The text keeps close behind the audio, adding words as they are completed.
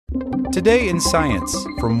Today in Science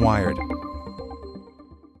from Wired.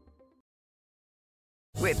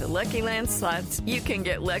 With the Lucky Land Slots, you can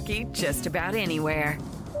get lucky just about anywhere.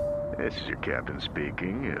 This is your captain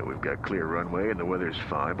speaking. We've got clear runway and the weather's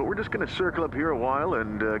fine, but we're just going to circle up here a while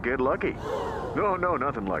and get lucky. No,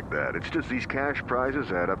 nothing like that. It's just these cash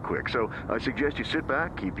prizes add up quick. So I suggest you sit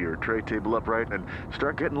back, keep your tray table upright, and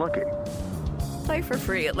start getting lucky. Play for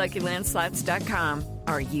free at LuckyLandSlots.com.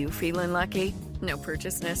 Are you feeling lucky? No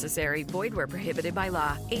purchase necessary. Void where prohibited by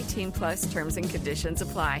law. 18 plus terms and conditions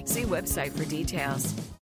apply. See website for details.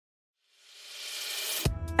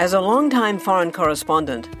 As a longtime foreign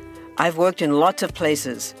correspondent, I've worked in lots of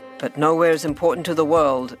places, but nowhere as important to the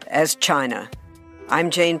world as China. I'm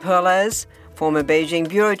Jane Perlez, former Beijing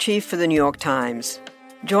bureau chief for the New York Times.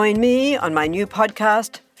 Join me on my new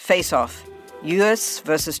podcast, Face Off, U.S.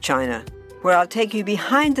 versus China, where I'll take you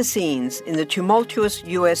behind the scenes in the tumultuous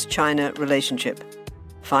U.S.-China relationship.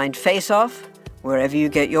 Find Face Off wherever you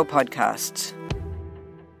get your podcasts.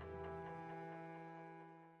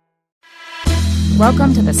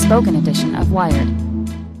 Welcome to the spoken edition of Wired.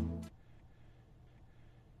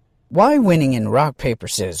 Why Winning in Rock, Paper,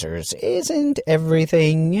 Scissors Isn't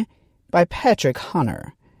Everything by Patrick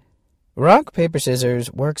Hunter. Rock, paper,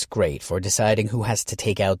 scissors works great for deciding who has to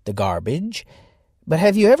take out the garbage. But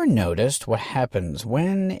have you ever noticed what happens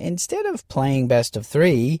when, instead of playing best of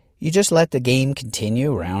three, you just let the game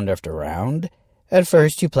continue round after round? At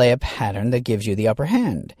first you play a pattern that gives you the upper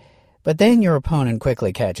hand, but then your opponent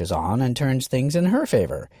quickly catches on and turns things in her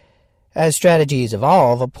favor. As strategies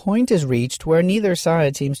evolve, a point is reached where neither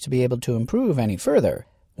side seems to be able to improve any further.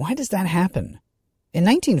 Why does that happen? In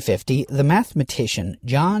 1950, the mathematician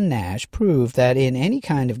John Nash proved that in any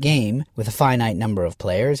kind of game with a finite number of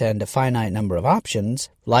players and a finite number of options,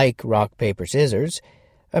 like rock, paper, scissors,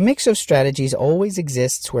 a mix of strategies always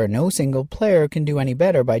exists where no single player can do any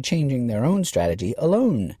better by changing their own strategy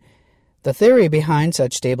alone. The theory behind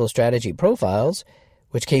such stable strategy profiles,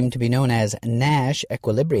 which came to be known as Nash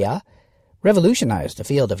equilibria, revolutionized the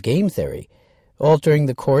field of game theory, altering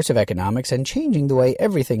the course of economics and changing the way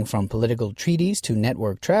everything from political treaties to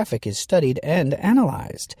network traffic is studied and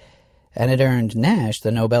analyzed. And it earned Nash the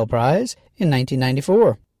Nobel Prize in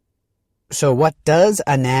 1994. So what does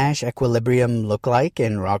a Nash equilibrium look like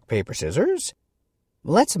in rock, paper, scissors?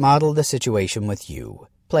 Let's model the situation with you,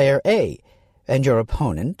 player A, and your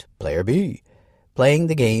opponent, player B, playing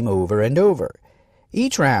the game over and over.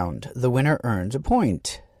 Each round, the winner earns a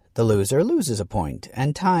point. The loser loses a point,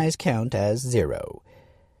 and ties count as 0.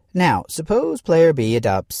 Now, suppose player B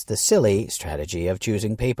adopts the silly strategy of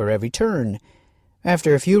choosing paper every turn.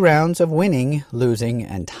 After a few rounds of winning, losing,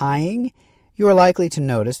 and tying, you are likely to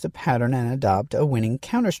notice the pattern and adopt a winning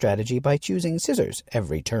counter-strategy by choosing scissors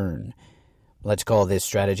every turn. Let's call this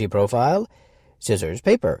strategy profile scissors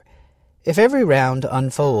paper. If every round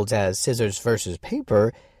unfolds as scissors versus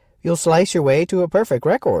paper, you'll slice your way to a perfect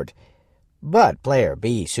record. But player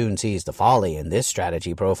B soon sees the folly in this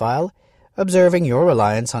strategy profile. Observing your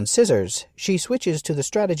reliance on scissors, she switches to the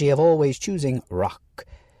strategy of always choosing rock.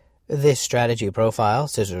 This strategy profile,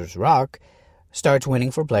 scissors rock, starts winning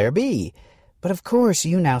for player B. But of course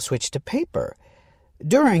you now switch to paper.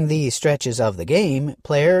 During these stretches of the game,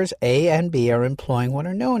 players A and B are employing what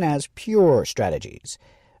are known as pure strategies,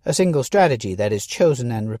 a single strategy that is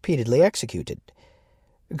chosen and repeatedly executed.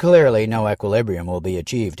 Clearly no equilibrium will be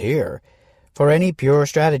achieved here. For any pure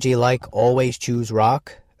strategy like always choose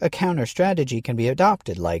rock, a counter-strategy can be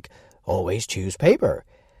adopted like always choose paper,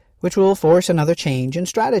 which will force another change in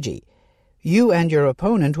strategy. You and your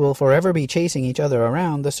opponent will forever be chasing each other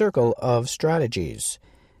around the circle of strategies.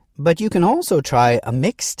 But you can also try a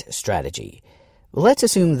mixed strategy. Let's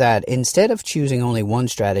assume that instead of choosing only one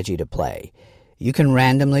strategy to play, you can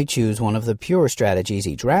randomly choose one of the pure strategies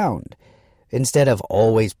each round. Instead of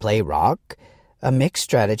always play rock, a mixed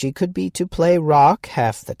strategy could be to play rock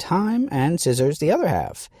half the time and scissors the other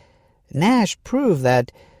half. Nash proved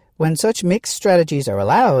that when such mixed strategies are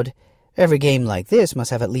allowed, every game like this must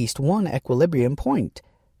have at least one equilibrium point.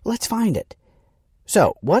 Let's find it.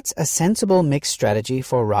 So, what's a sensible mixed strategy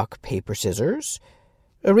for rock, paper, scissors?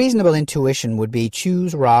 A reasonable intuition would be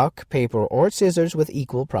choose rock, paper, or scissors with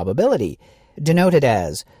equal probability, denoted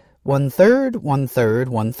as 1/3, 1/3,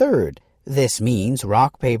 1/3. This means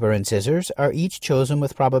rock, paper, and scissors are each chosen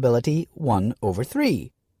with probability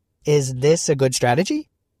 1/3. Is this a good strategy?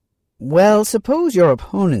 Well, suppose your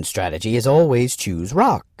opponent's strategy is always choose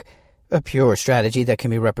rock, a pure strategy that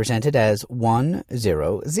can be represented as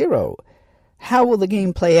 1/0/0. How will the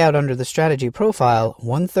game play out under the strategy profile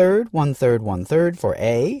 1/3, 1/3, 1/3 for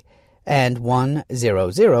A and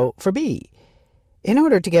 1/0/0 for B? In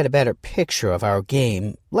order to get a better picture of our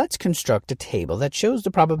game, let's construct a table that shows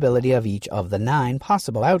the probability of each of the 9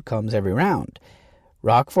 possible outcomes every round.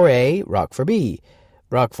 Rock for A, rock for B,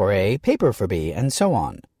 rock for A, paper for B, and so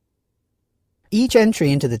on. Each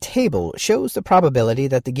entry into the table shows the probability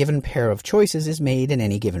that the given pair of choices is made in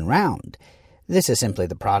any given round. This is simply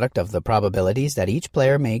the product of the probabilities that each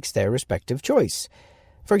player makes their respective choice.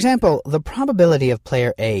 For example, the probability of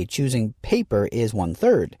player A choosing paper is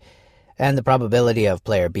 1/3, and the probability of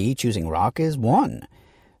player B choosing rock is 1.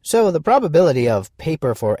 So the probability of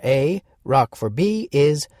paper for A, rock for B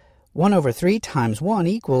is 1/3 times 1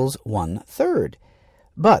 equals 1/3.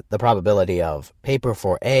 But the probability of paper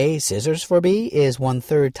for A, scissors for B is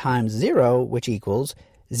 1/3 times 0, which equals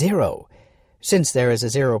 0, since there is a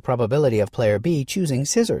 0 probability of player B choosing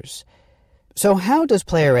scissors. So how does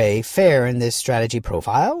player A fare in this strategy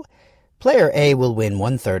profile? Player A will win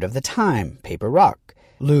 1/3 of the time, paper rock,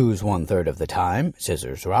 lose 1/3 of the time,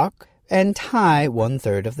 scissors rock, and tie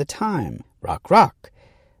 1/3 of the time, rock rock.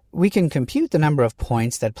 We can compute the number of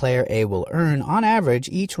points that player A will earn on average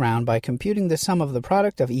each round by computing the sum of the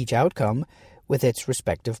product of each outcome with its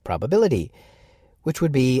respective probability, which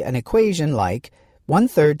would be an equation like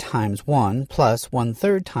 1/3 times 1 plus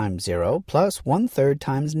 1/3 times 0 plus 1/3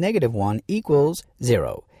 times -1 equals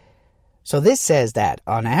 0. So this says that,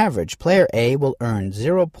 on average, player A will earn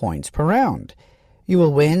 0 points per round. You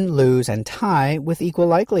will win, lose, and tie with equal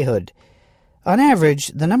likelihood. On average,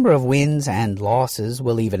 the number of wins and losses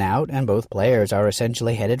will even out, and both players are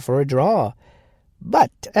essentially headed for a draw.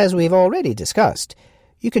 But, as we've already discussed,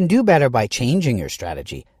 you can do better by changing your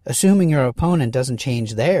strategy, assuming your opponent doesn't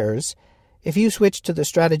change theirs. If you switch to the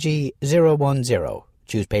strategy 0-1-0,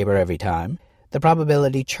 choose paper every time, the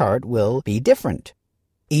probability chart will be different.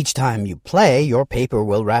 Each time you play, your paper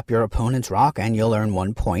will wrap your opponent's rock and you'll earn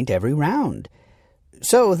 1 point every round.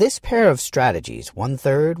 So this pair of strategies,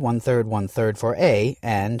 1/3, 1/3, 1/3 for A,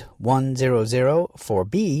 and 1-0-0 for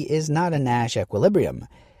B, is not a Nash equilibrium.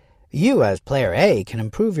 You, as player A, can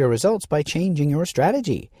improve your results by changing your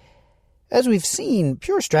strategy. As we've seen,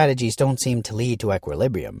 pure strategies don't seem to lead to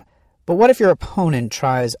equilibrium. But what if your opponent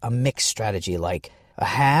tries a mixed strategy like a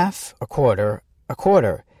half, a quarter, a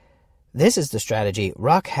quarter? This is the strategy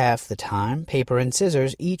rock half the time, paper and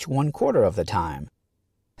scissors each 1/4 of the time.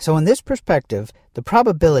 So in this perspective, the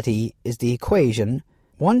probability is the equation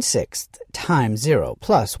 1/6 times 0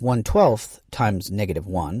 plus 1/12 times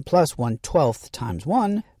 -1 plus 1/12 times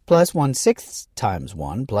 1 plus 1/6 times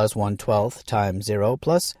 1 plus 1/12 times 0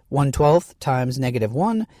 plus 1/12 times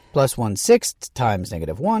 -1 plus 1/6 times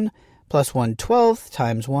 -1 plus 1/12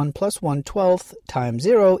 times 1 plus 1/12 times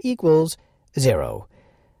 0 equals 0.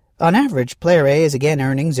 On average, player A is again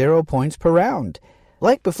earning 0 points per round.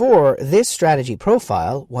 Like before, this strategy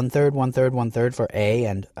profile, 1/3, 1/3, 1/3 for A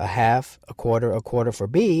and a half, a quarter for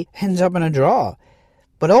B, ends up in a draw.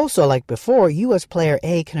 But also like before, you as player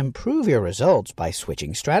A can improve your results by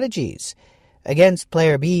switching strategies. Against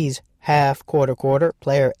player B's half, quarter,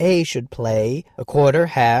 player A should play a quarter,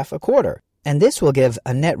 half, a quarter. And this will give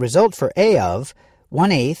a net result for A of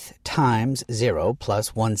 1/8 times 0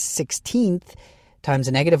 plus 1/16 times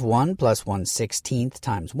a -1 plus 1/16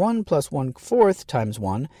 times 1 plus 1/4 times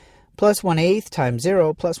 1 plus 1/8 times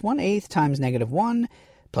 0 plus 1/8 times -1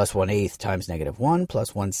 plus 1/8 times -1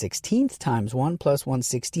 plus 1/16 times 1 plus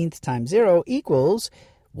 1/16 times 0 equals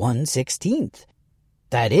 1/16.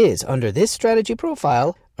 That is, under this strategy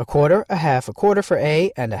profile, a quarter, a half, a quarter for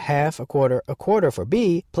A, and a half, a quarter for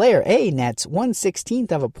B, player A nets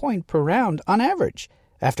 1/16 of a point per round on average.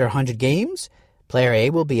 After 100 games, player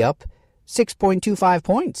A will be up 6.25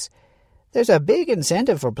 points. There's a big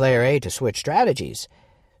incentive for player A to switch strategies.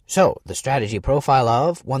 So, the strategy profile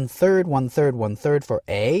of 1/3, 1/3, 1/3 for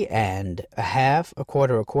A and a half, a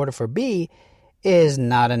quarter for B is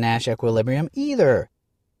not a Nash equilibrium either.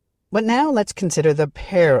 But now let's consider the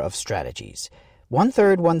pair of strategies.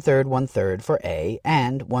 1/3, 1/3, 1/3 for A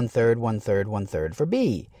and 1/3, 1/3, 1/3 for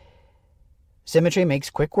B. Symmetry makes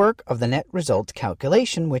quick work of the net result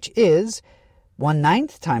calculation, which is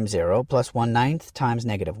 1/9 times 0 plus 1/9 times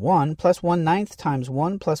 -1 plus 1/9 times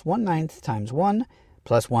 1 plus 1/9 times 1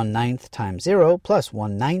 plus 1/9 times 0 plus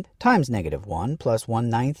 1/9 times -1 plus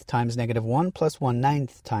 1/9 times -1 plus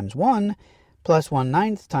 1/9 times 1 plus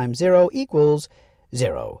 1/9 times 0 equals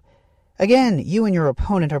 0. Again, you and your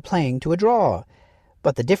opponent are playing to a draw.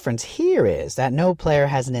 But the difference here is that no player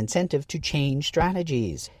has an incentive to change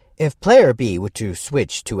strategies. If player B were to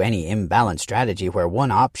switch to any imbalanced strategy where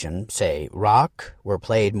one option, say rock, were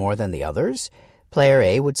played more than the others, player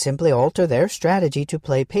A would simply alter their strategy to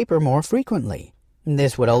play paper more frequently.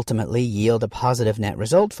 This would ultimately yield a positive net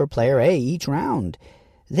result for player A each round.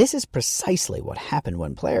 This is precisely what happened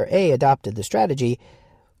when player A adopted the strategy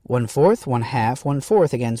 1/4, 1/2,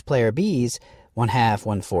 1/4 against player B's 1/2,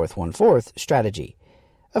 1/4, 1/4 strategy.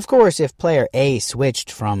 Of course, if player A switched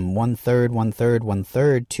from 1/3, 1/3,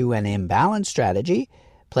 1/3 to an imbalanced strategy,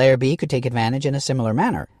 player B could take advantage in a similar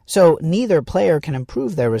manner. So neither player can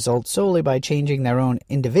improve their results solely by changing their own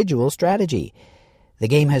individual strategy. The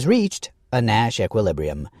game has reached a Nash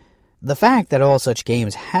equilibrium. The fact that all such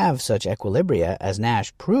games have such equilibria, as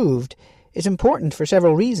Nash proved, is important for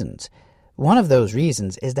several reasons. One of those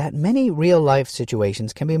reasons is that many real-life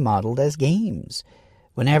situations can be modeled as games.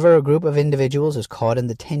 Whenever a group of individuals is caught in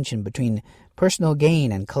the tension between personal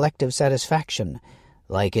gain and collective satisfaction,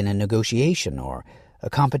 like in a negotiation or a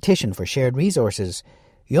competition for shared resources,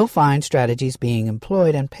 you'll find strategies being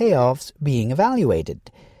employed and payoffs being evaluated.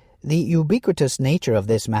 The ubiquitous nature of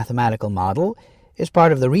this mathematical model is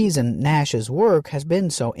part of the reason Nash's work has been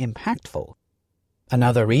so impactful.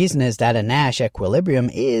 Another reason is that a Nash equilibrium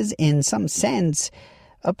is, in some sense,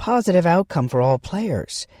 a positive outcome for all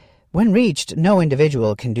players. When reached, no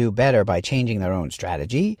individual can do better by changing their own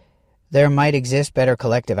strategy. There might exist better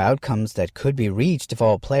collective outcomes that could be reached if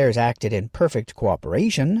all players acted in perfect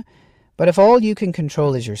cooperation, but if all you can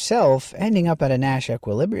control is yourself, ending up at a Nash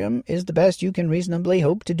equilibrium is the best you can reasonably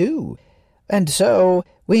hope to do. And so,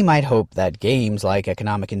 we might hope that games like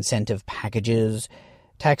economic incentive packages,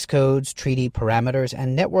 tax codes, treaty parameters,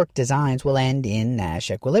 and network designs will end in Nash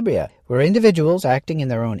equilibria, where individuals acting in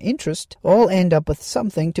their own interest all end up with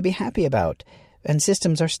something to be happy about, and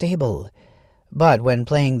systems are stable. But when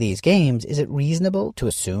playing these games, is it reasonable to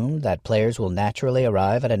assume that players will naturally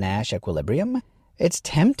arrive at a Nash equilibrium? It's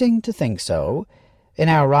tempting to think so. In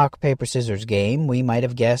our rock, paper, scissors game, we might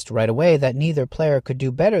have guessed right away that neither player could do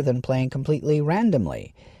better than playing completely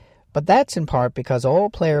randomly. But that's in part because all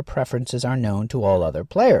player preferences are known to all other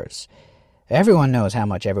players. Everyone knows how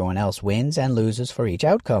much everyone else wins and loses for each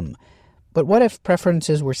outcome. But what if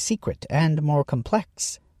preferences were secret and more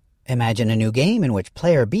complex? Imagine a new game in which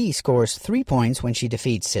player B scores 3 points when she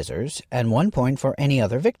defeats scissors and 1 point for any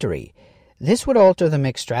other victory. This would alter the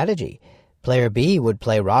mixed strategy. Player B would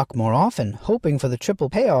play rock more often, hoping for the triple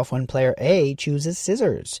payoff when player A chooses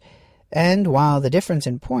scissors. And while the difference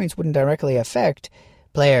in points wouldn't directly affect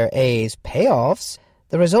player A's payoffs,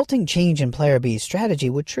 the resulting change in player B's strategy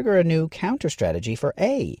would trigger a new counter-strategy for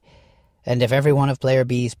A. And if every one of player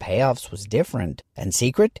B's payoffs was different and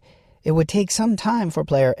secret, it would take some time for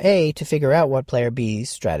player A to figure out what player B's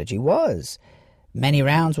strategy was. Many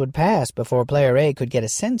rounds would pass before player A could get a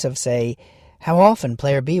sense of, say, how often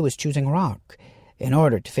player B was choosing rock, in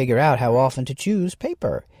order to figure out how often to choose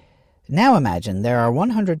paper. Now imagine there are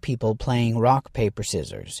 100 people playing rock, paper,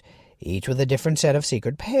 scissors, each with a different set of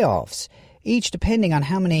secret payoffs, each depending on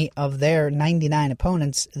how many of their 99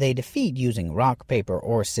 opponents they defeat using rock, paper,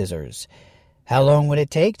 or scissors. How long would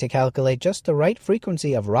it take to calculate just the right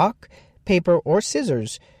frequency of rock, paper, or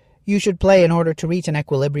scissors you should play in order to reach an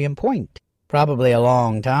equilibrium point? Probably a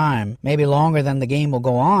long time, maybe longer than the game will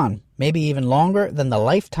go on, maybe even longer than the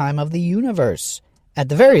lifetime of the universe. At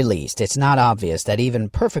the very least, it's not obvious that even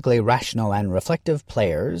perfectly rational and reflective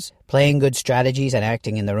players, playing good strategies and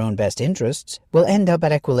acting in their own best interests, will end up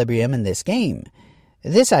at equilibrium in this game.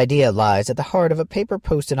 This idea lies at the heart of a paper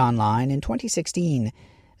posted online in 2016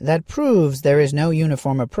 that proves there is no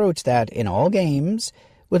uniform approach that, in all games,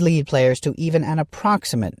 would lead players to even an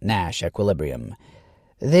approximate Nash equilibrium.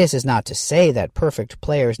 This is not to say that perfect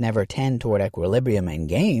players never tend toward equilibrium in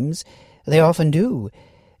games. They often do.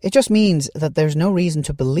 It just means that there's no reason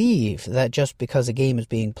to believe that just because a game is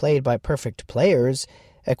being played by perfect players,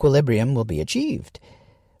 equilibrium will be achieved.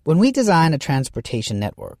 When we design a transportation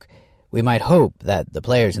network, we might hope that the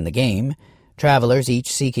players in the game, travelers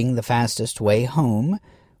each seeking the fastest way home,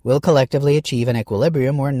 will collectively achieve an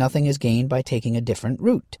equilibrium where nothing is gained by taking a different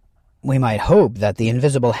route. We might hope that the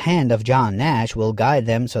invisible hand of John Nash will guide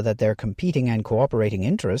them so that their competing and cooperating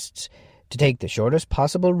interests, to take the shortest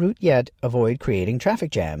possible route yet avoid creating traffic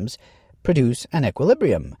jams, produce an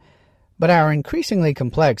equilibrium. But our increasingly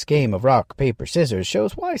complex game of rock, paper, scissors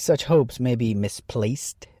shows why such hopes may be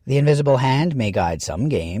misplaced. The invisible hand may guide some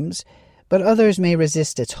games, but others may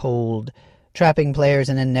resist its hold, trapping players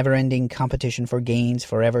in a never-ending competition for gains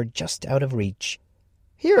forever just out of reach.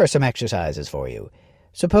 Here are some exercises for you.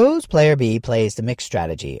 Suppose player B plays the mixed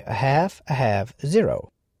strategy, a half,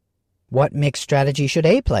 0. What mixed strategy should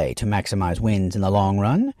A play to maximize wins in the long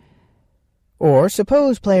run? Or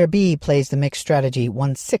suppose player B plays the mixed strategy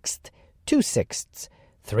 1/6, 2/6,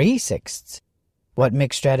 3/6. What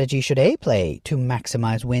mixed strategy should A play to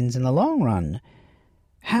maximize wins in the long run?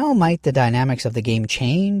 How might the dynamics of the game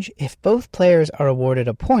change if both players are awarded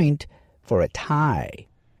a point for a tie?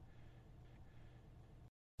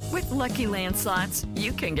 With Lucky Land Slots,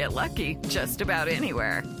 you can get lucky just about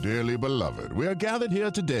anywhere. Dearly beloved, we are gathered here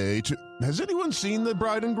today to... Has anyone seen the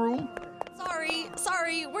bride and groom?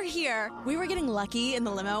 Sorry, we're here. We were getting lucky in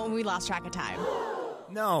the limo and we lost track of time.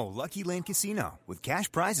 No, Lucky Land Casino, with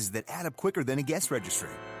cash prizes that add up quicker than a guest registry.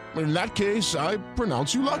 In that case, I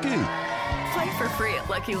pronounce you lucky. Play for free at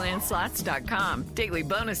LuckyLandSlots.com. Daily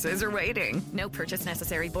bonuses are waiting. No purchase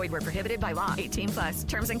necessary. Void where prohibited by law. 18+.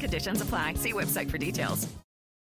 Terms and conditions apply. See website for details.